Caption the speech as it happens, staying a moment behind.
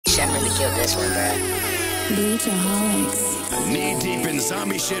Shem really killed this one, bro. Bleachaholics. Knee deep in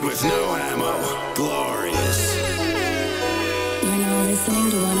zombie shit with no ammo. Glorious. You're now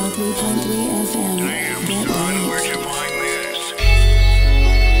listening to 103.3 FM. Damn, Get son, where'd Bleach. you find this?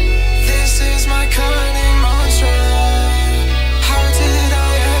 This is my cunning mantra. How did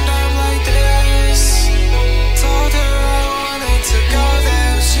I end up like this? Told her I wanted to go there,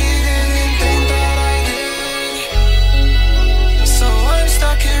 but she didn't think that I did. So I'm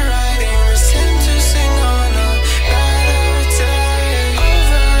stuck here writing this hymn to sing on a better day.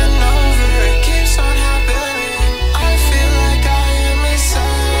 Over and over, it keeps on happening. I feel like I am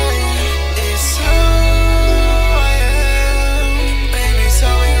insane. It's who I am. Baby,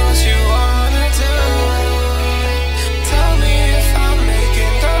 tell me what you wanna do. Tell me if I'm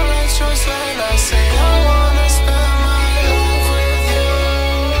making the right choice when I say I wanna spend my life with you.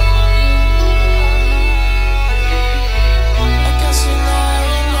 I guess you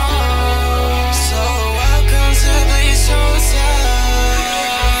never know. So welcome to Bleach Hotel.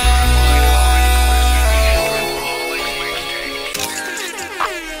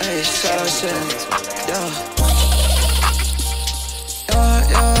 Hey, shout out shit. Yeah.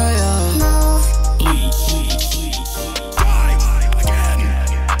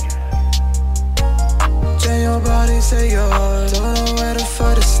 Jam your body, say yours. Don't know where to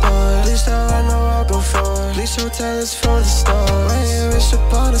fuck to start. At least I know I'll go far. Bleach Hotel is for the stars. When you wish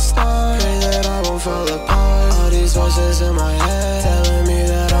upon a star, pray that I won't fall apart. All these voices in my head telling me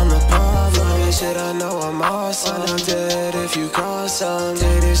that I'm the problem. This shit, I know I'm awesome. I'm dead if you cross them.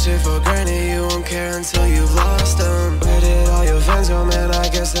 Take this shit for granted, you won't care until you've lost them. Where did all your fans go, man? I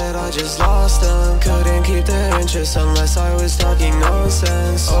guess that I just lost them. Couldn't keep their interest unless I was talking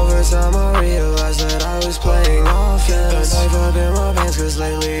nonsense. Over time I realized that I was playing offense. I've up in my pants cause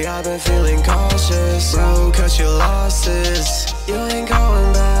lately I've been feeling cautious. Bro, cut your losses, you ain't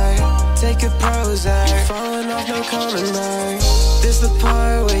going back. Take a Prozac, falling off, no coming back. This the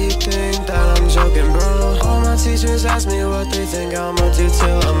part where you think that I'm joking, bro. All my teachers ask me what they think I'ma do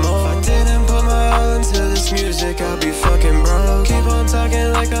till I'm old. If I didn't put my all into this music, I'd be fucking broke. Keep on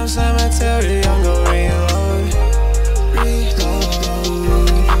talking like I'm cemetery, I'm gon' reload. Reload,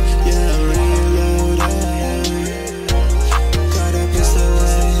 yeah, I'm reloading. Got a pistol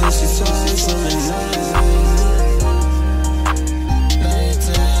and she twice on the night.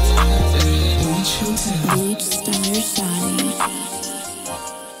 Bleach star Shawty.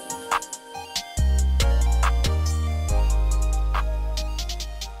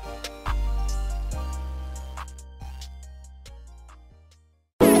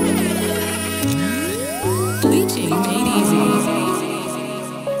 Bleaching made easy.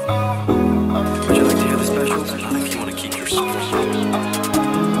 Would you like to hear the specials? If you want to keep your secret.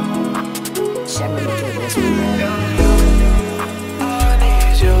 Shem really killed this one, bro. I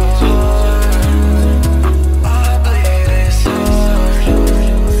need your heart. I bleed this hard.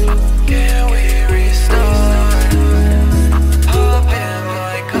 Can we restart? Hop in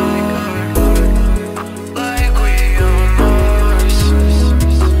my car, like we on Mars.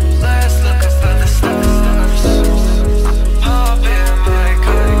 Let's look up at the stars. Hop in my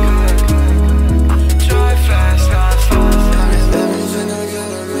car, drive fast, not far. Everything I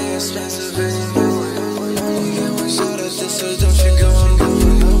got on me expensive and only get one shot at this, so don't you go and go.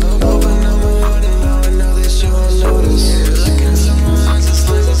 Open up my heart and now I know that you won't notice. Look into my eyes, it's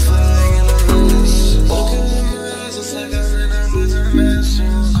like I'm flying in a race. Looking in my eyes, it's like I'm in another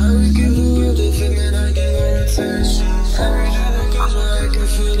dimension. I would give the world if it meant I get your attention. Every day that goes by, I can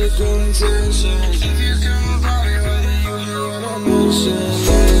feel the growing tension. If you care about me, why do you hear what I mention?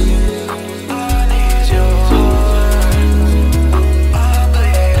 I need your heart. I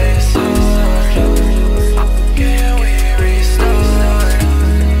bleed this hard. Can we restart?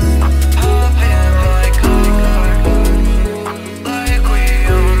 Hop in my car, like we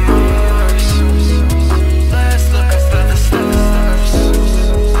on Mars. Let's look up at the stars.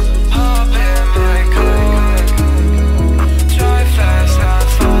 Hop in my car, drive fast, not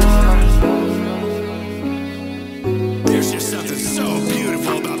far. There's just something so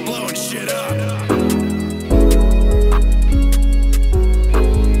beautiful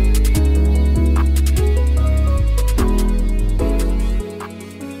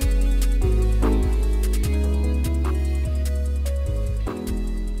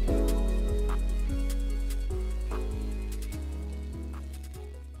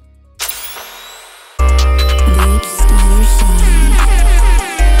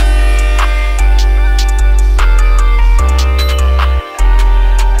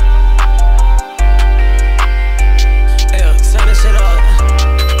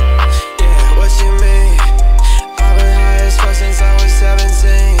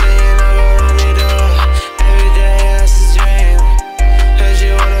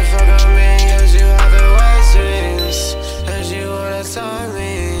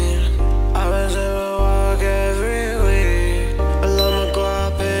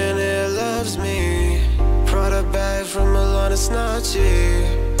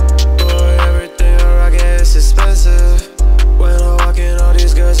Versace. Boy, everything I rock is expensive. When I walk in, all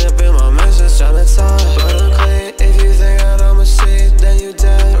these girls up in my message tryna talk. But I'm clean, if you think that I'm a shit, then you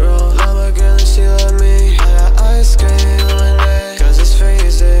dead wrong. Love my girl and she love me. I got ice cream on my neck, cause it's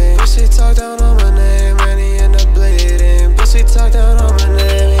freezing. Pussy talk down on my name, and he end up bleeding. Pussy talk down on my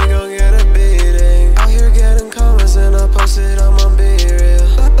name, he gon' get a beating. Out here getting comments and I post it, I'ma be real.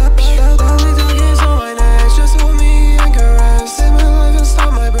 Only targets on my neck, just hold me and caress. Save my life and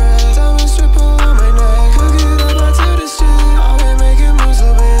stop my breath. Diamonds triple on my neck. Cook it up, I do this shit. I've been making moves,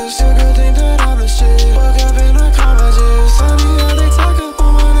 little bitch. Your girl think that I'm the shit. Woke up and I call my gist. Funny how they talk up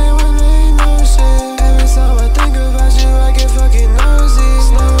on my name when they ain't no shit. Every time I think about you, I get fucking nosy.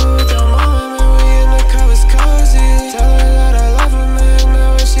 Never with your mama, man, we in the car, it's cozy. Tell her that I love her, man,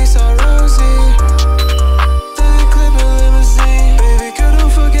 now she's so rosy.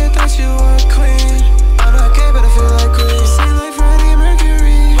 That you are a queen. I'm not gay, but I feel like queen. Sing like Freddie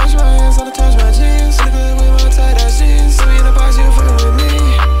Mercury. Wash my hands on the touch my jeans. In the club with my tight-ass jeans. So in the box, you fucking with me.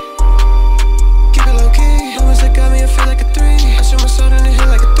 Keep it low-key. How much that got me, I feel like a 3. I shoot my shot and it hit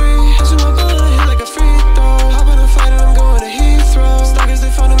like a 3. I shoot my gun and it hit like a free throw. Hop in a fight and I'm going to Heathrow. Stalkers,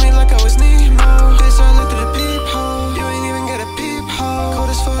 they followed me like I was Nemo. Bitch, I looked at a peephole. You ain't even get a peephole. Cold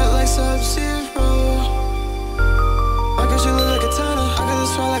as fuck like Sub-Zero. I guess you look like a tunnel. I got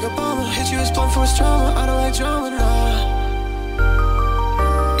this fly like a bomber. Hit you as blunt for its trauma. I don't like drama, nah.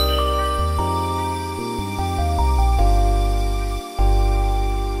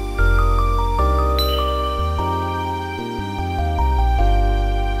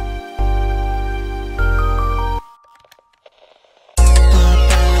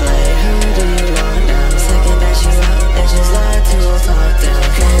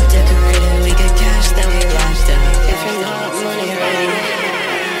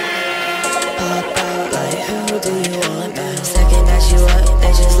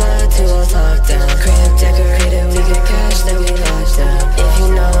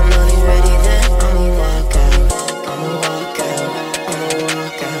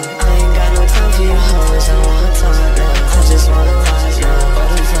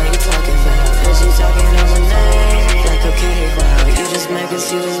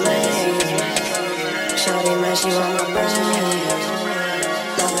 Shawty, man, she on my brain.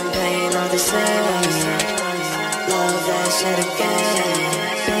 Love and pain all the same. Love that shit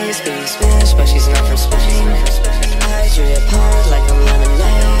again. Speak Spanish, but she's not from Spain. I drip hard like a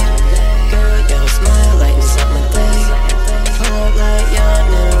lemonade. Girl, your smile lightens up my day. Pull up like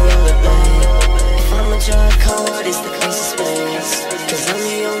young in a rollerblade. If I'ma drive cold, it's the closest place. Cause I'm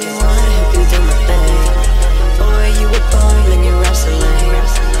the only one who can do my thing. Boy, you a bum and you rap so lame.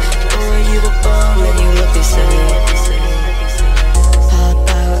 Boy, you a bum and you look the same. Pop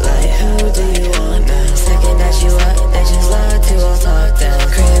out like who do you want now? Second that you up, they just love to all talk down.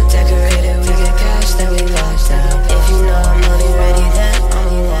 Crib decorated, we get cash, then we locked down. If you know I'm only ready, then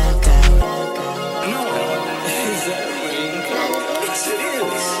I'ma walk out. No, is that ring? Yes, it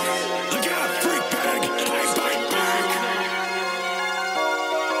is. Look out, freak bag! I bite back!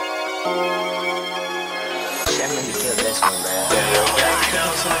 I'm gonna kill this one, man.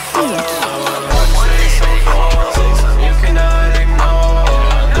 You cannot ignore.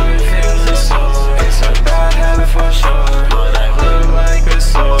 I know it feels the soul. It's a bad habit for sure. But I look like a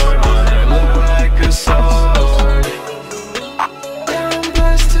sword. But I look like a sword. Yeah, I'm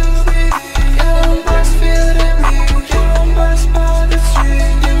blessed to be thee. Yeah, I'm blessed, feel it in me. Yeah, I'm blessed by the tree.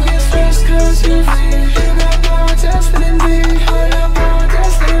 You get stressed cause you're free. You got power tested in me. I got power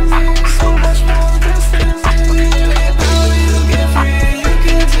tested in me. So much power tested in me. When you get power, you get free. You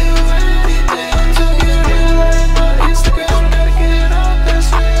can do anything. So get real like my Instagram. Gotta get out this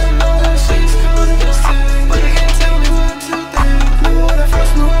way. I know that she's calling this thing. But they can't tell me what to think. Remember when I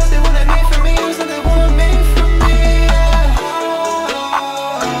first knew what they wanted me from me. It was that they wanted me from me.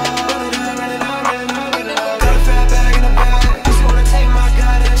 Got a fat bag in the bag. Just wanna take my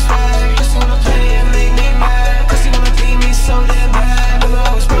goddess swag. Just wanna play and make me mad. Cause you wanna beat me so damn bad. Remember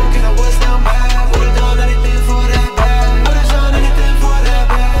I was broke and I was down bad. Would've done anything for that bag. Would've done anything for that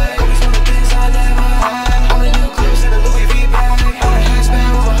bag. Always wanted things I never had. All the new clothes in a Louis V bag. All the hatchback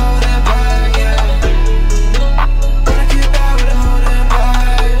with my whole damn bag, yeah. Wanna get back with a whole damn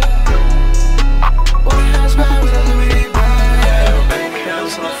bag. Want a hatchback with a Louis V bag. Yeah, bank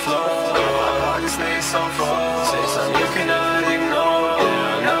accounts on the floor. My pockets need some full. Say something you cannot ignore.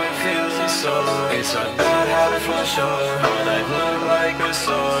 Yeah, I know it feels the soul. It's a bad habit for sure. But I look like a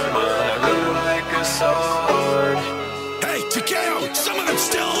sword. But I look like a sword. Hey, Takeo! Some of them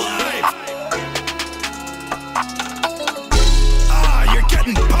still alive! Ah, you're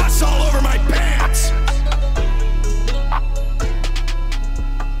getting pus all over my pants!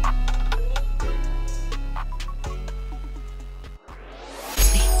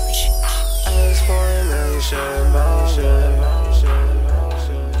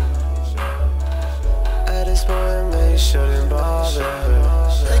 shouldn't bother.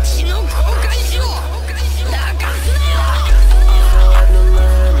 I feel like no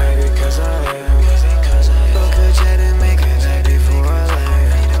man, maybe cause I am. Book a jet and make a day before I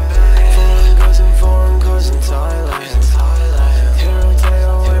land. Foreign girls and foreign cars in Thailand. Hero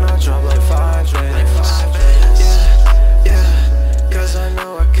tail when I drop like 5 bands. Yeah, cause I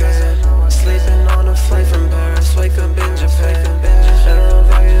know I can. Sleeping on a flight from Paris, wake up in Japan. And I'm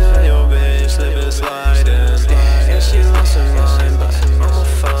fucking on your bitch, slipping, sliding. Yeah, she lost her mind, but I'ma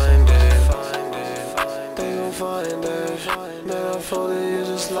find it. They gon' find it. Man, I folded you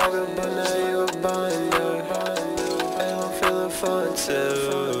just like a but now you a binder. And I'm feeling fun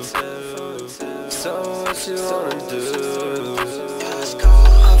too. So what you wanna do? I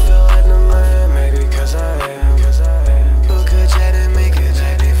feel like no man, maybe cause I am. Book a jet and make it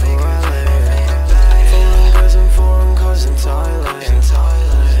day before I land. Foreign girls and foreign cars in Thailand.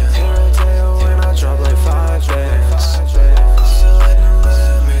 Hero tail when I drop like 5 bands. I feel like no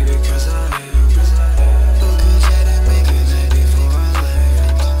man, maybe cause I am. Book a jet and make it day before I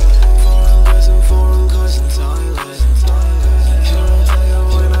land. Foreign girls and foreign cars in Thailand. Hero tail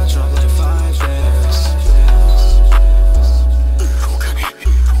when I drop like 5 bands.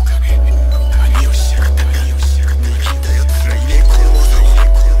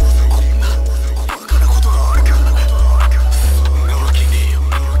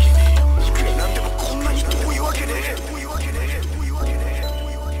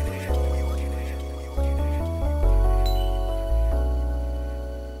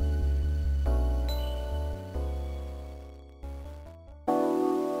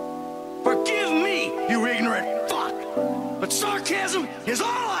 Forgive me, you ignorant fuck, but sarcasm is all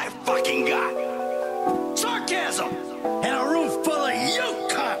I fucking got. Sarcasm and a room full of you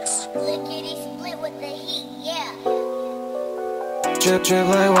cunts. Lickety split with the heat, yeah. Drip, drip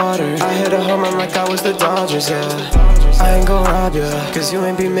like water. I hit a home run like I was the Dodgers, yeah. I ain't gon' rob ya, cause you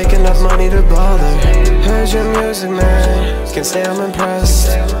ain't be making enough money to bother. Heard your music, man, can say I'm impressed.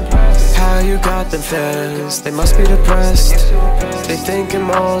 How you got them fans, they must be depressed. They thinking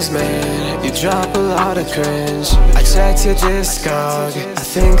malls, man, you drop a lot of cringe. I checked your discog, I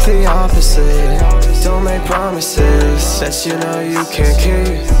think the opposite. Don't make promises that you know you can't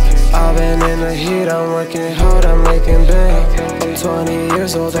keep. I've been in the heat, I'm working hard, I'm making bank. I'm 20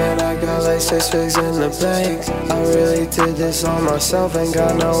 years old and I got like 6 figs in the bank. I really did this on myself, ain't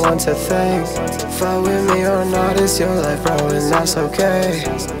got no one to thank. Fight with me or not, it's your life, bro, and that's okay.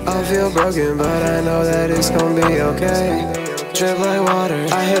 I feel broken, but I know that it's gon' be okay. Drip like water,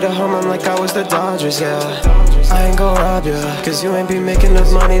 I hit a home run like I was the Dodgers, yeah. I ain't gon' rob ya, cause you ain't be making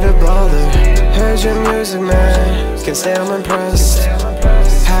enough money to bother. Heard your music, man, can say I'm impressed.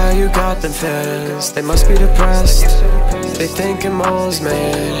 How you got them fans, they must be depressed. They thinking malls,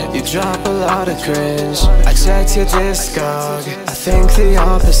 man, you drop a lot of cringe. I checked your discog, I think the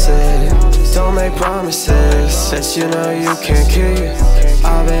opposite. Don't make promises that you know you can't keep.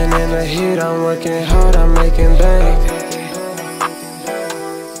 I've been in the heat, I'm working hard, I'm making bank.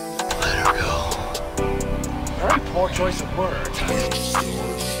 Poor choice of words.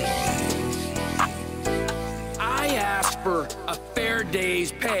 I asked for a fair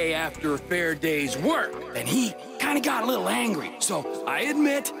day's pay after a fair day's work, and he kind of got a little angry. So I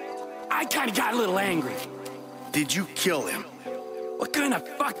admit, I kind of got a little angry. Did you kill him? What kind of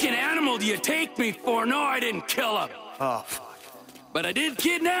fucking animal do you take me for? No, I didn't kill him. Oh, fuck. But I did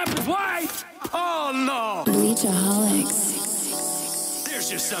kidnap his wife. Oh, no. Bleachaholics. There's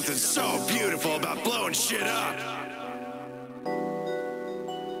just something so beautiful about blowing shit up.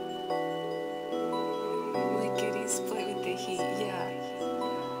 Lickety split with the heat, yeah.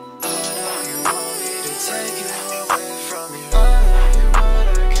 You want me to take you away from you. I love you, but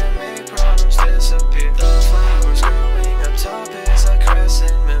I can't make problems disappear. The flowers growing up top is a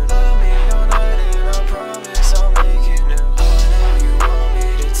crescent moon. Love me all night and I promise I'll make you new. I know you want me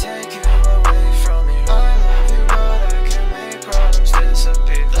to take you away from you. I love you, but I can't make problems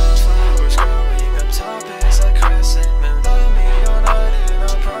disappear. The flowers growing up top is a crescent moon.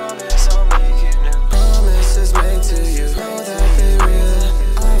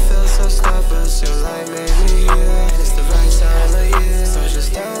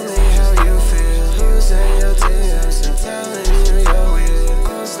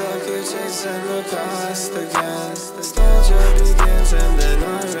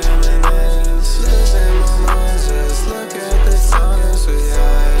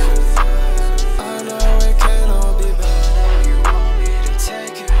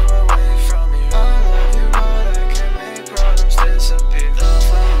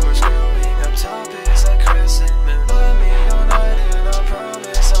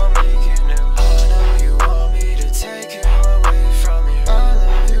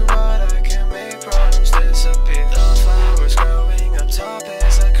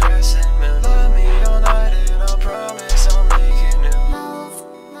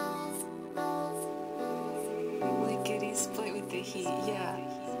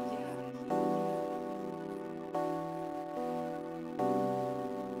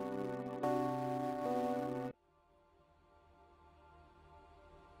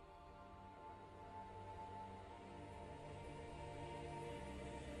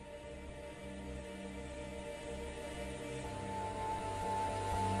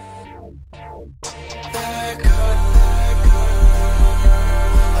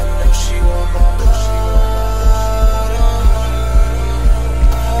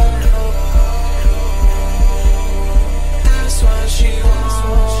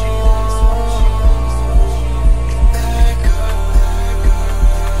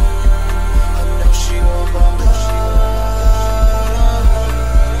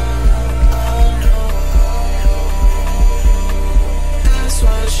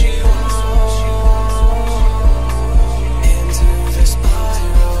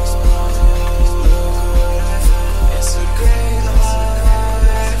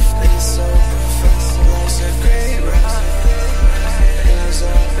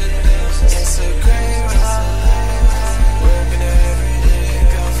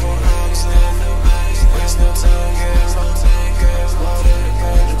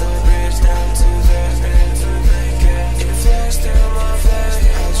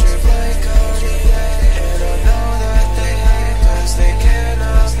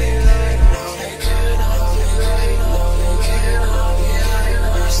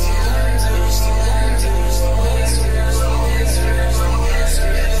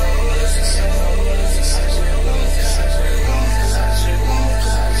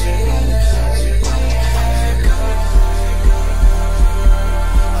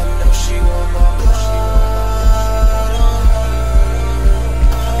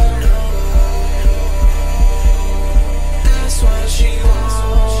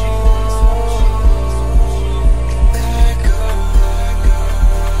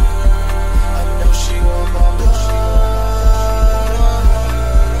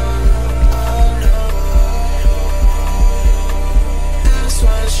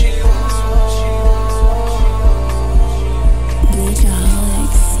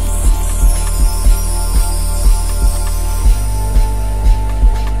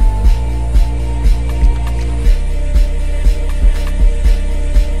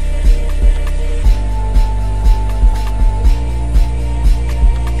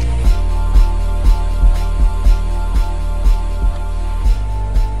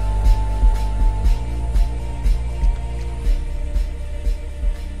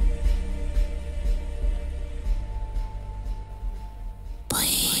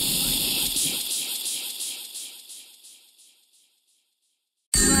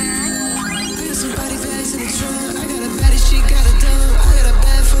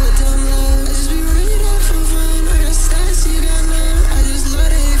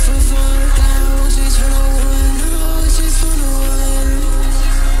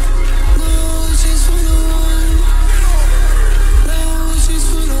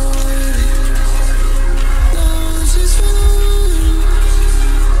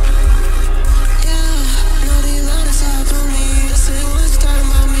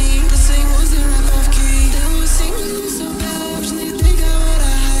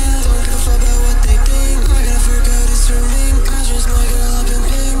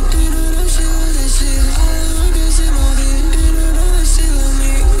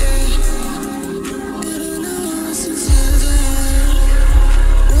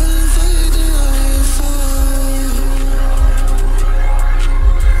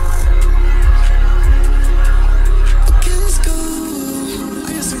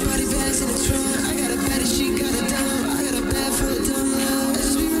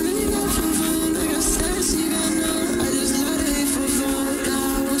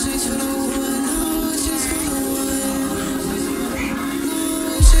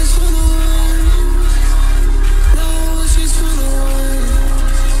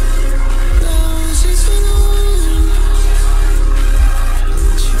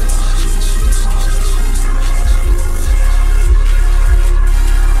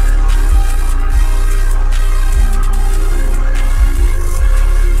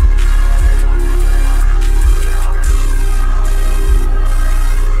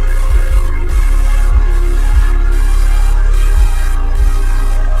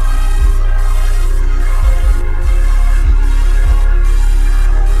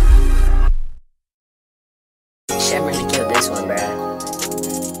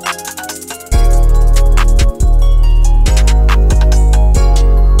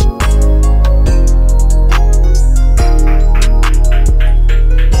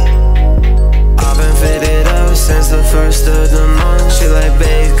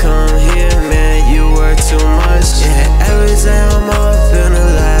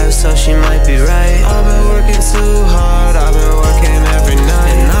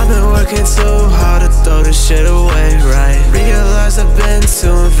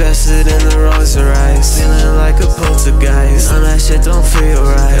 shit don't feel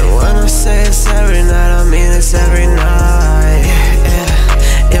right. And when I say it's every night, I mean it's every night. Yeah,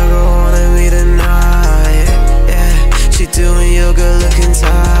 your girl wanted me tonight. Yeah, she doing yoga looking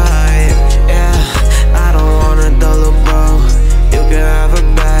tight. Yeah, I don't wanna dull a bro. You can have her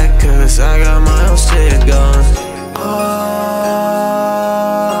back, cause I got my own shit going. Oh,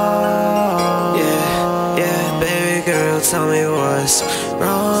 yeah, yeah, baby girl, tell me what's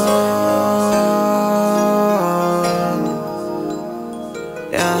wrong.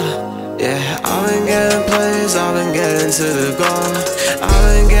 Yeah, I've been getting plays, I've been getting to the goal. I've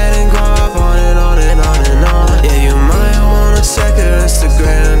been getting guap on and on and on and on. Yeah, you might wanna check her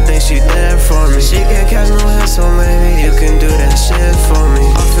Instagram, think she there for me. She can't catch no hits, so maybe you can do that shit for me.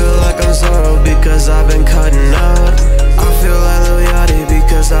 I feel like I'm Zorro because I've been cutting up. I feel like Lil Yachty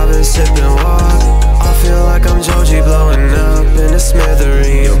because I've been sipping walk. I feel like I'm Joji blowing up in the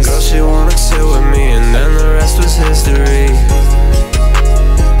smithereens. Yo, girl, she wanna sit with me and then the rest was history.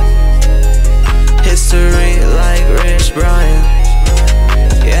 History like Rich Brian.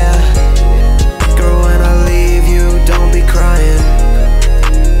 Yeah, girl, when I leave you, don't be crying.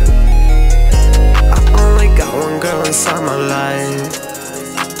 I only got one girl inside my life.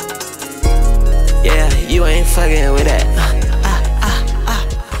 Yeah, you ain't fucking with that.